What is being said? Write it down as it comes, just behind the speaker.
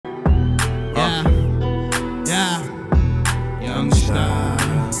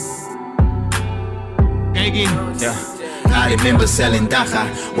Yeah. I remember selling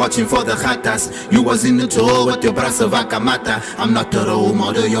Dagga, watching for the gatas. You was in the tour with your brasa vakamata. I'm not a role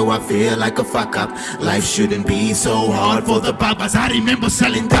model, yo, I feel like a fuck up. Life shouldn't be so hard for the papas. I remember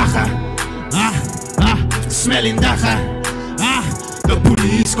selling Dagga, smelling Dagga, the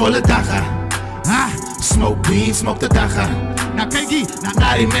police call it Dagga, smoke weed, smoke the Dagga. Now Kaigi,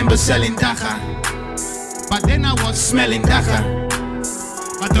 I remember selling Dagga, but then I was smelling Dagga,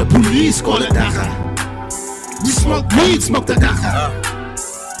 but the police call it Dagga. We smoke weed, smoke the Dagga.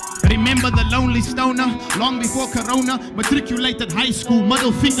 Remember the lonely stoner, long before Corona. Matriculated high school,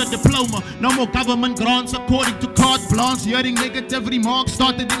 middle finger diploma. No more government grants according to carte blanche. Hearing negative remarks,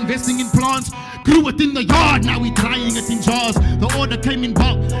 started investing in plants. Grew it in the yard, now we drying it in jars. The order came in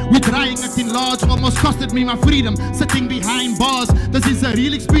bulk, we drying it in large. Almost costed me my freedom, sitting behind bars. This is a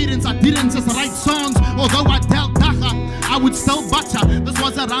real experience, I didn't just write songs. Although I dealt Dagga, I would still butcher. This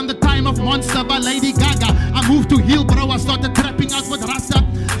was around the time of Monster by Lady Gaga. I moved to Hillbrow, I started trapping out with Rasta.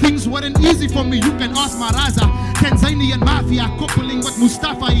 Things weren't easy for me, you can ask Maraza. Tanzanian mafia coupling with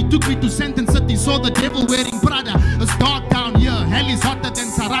Mustafa. He took me to Sandton City, saw the devil wearing Prada. It's dark down here, hell is hotter than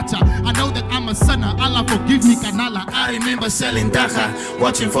Sriracha. I know that I'm a sinner, Allah forgive me Kanala. I remember selling Dagga,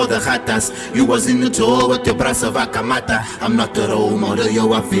 watching for the gatas. You was in the tour with your brasa vakamata. I'm not a role model,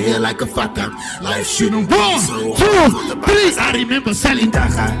 yo, I feel like a fuck up. Life shouldn't be so hard for the papas. I remember selling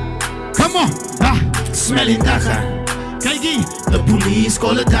Dagga, Come on, smelling Dagga, Kaigi, the police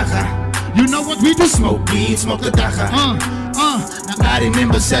call it Dagga. you know what we do? Smoke weed, smoke the Dagga. I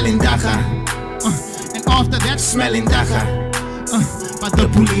remember selling Dagga, and after that, smelling Dagga, but the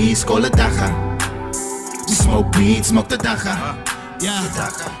police call it Dagga. Smoke weed, smoke the Dagga.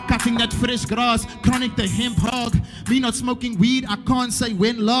 yeah, cutting that fresh grass, chronic the hemp hog. Me not smoking weed, I can't say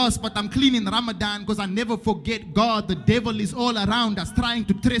when last, but I'm cleaning Ramadan cause I never forget God. The devil is all around us trying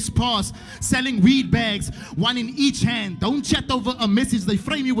to trespass. Selling weed bags, one in each hand. Don't chat over a message, they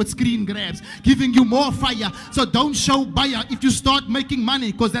frame you with screen grabs, giving you more fire. So don't show buyer if you start making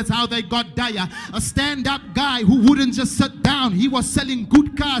money, cause that's how they got dire. A stand-up guy who wouldn't just sit down. He was selling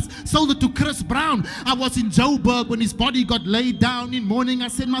good cars, sold it to Chris Brown. I was in Joburg when his body got laid down. In morning I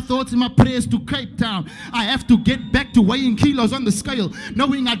said my thoughts and my prayers to Cape Town. I have to get back to weighing kilos on the scale,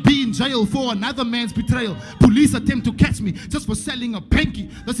 knowing I'd be in jail for another man's betrayal. Police attempt to catch me just for selling a panky.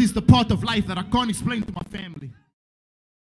 This is the part of life that I can't explain to my family.